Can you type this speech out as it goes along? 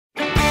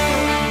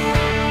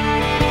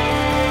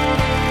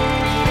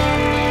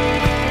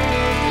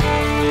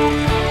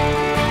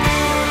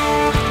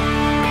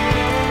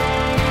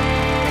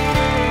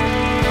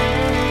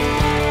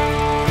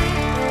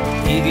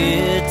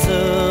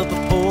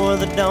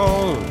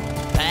on,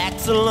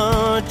 packs of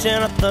lunch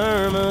and a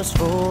thermos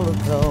full of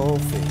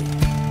coffee.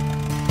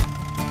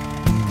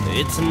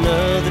 It's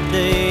another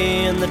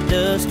day and the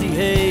dusty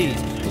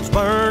haze, those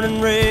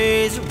burning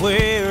rays are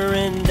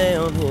wearing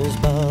down his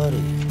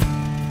body.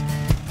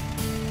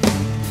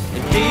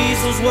 If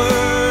diesel's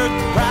worth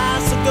the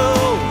price of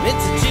gold,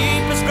 it's the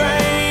cheapest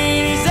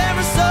grain he's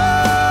ever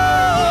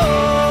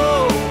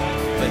sold,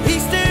 but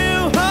he's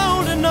still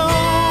holding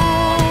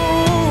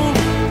on.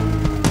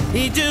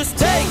 He just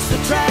takes the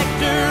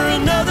tractor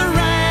another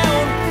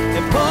round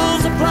and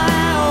pulls the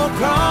plow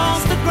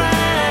across the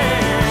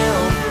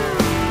ground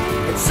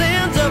and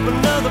sends up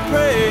another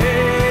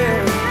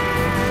prayer.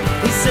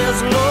 He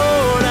says,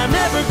 Lord, I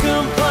never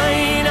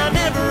complain, I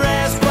never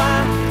ask why.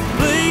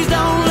 Please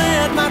don't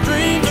let my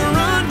dreams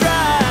run dry.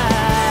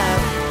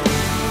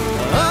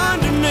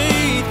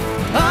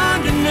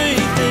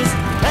 Underneath this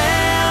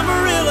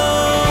Amarillo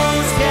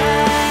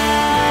sky.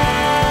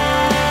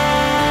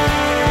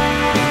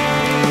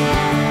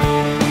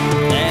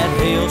 That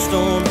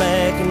hailstorm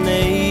back in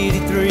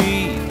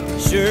 '83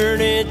 sure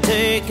did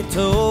take a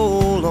toll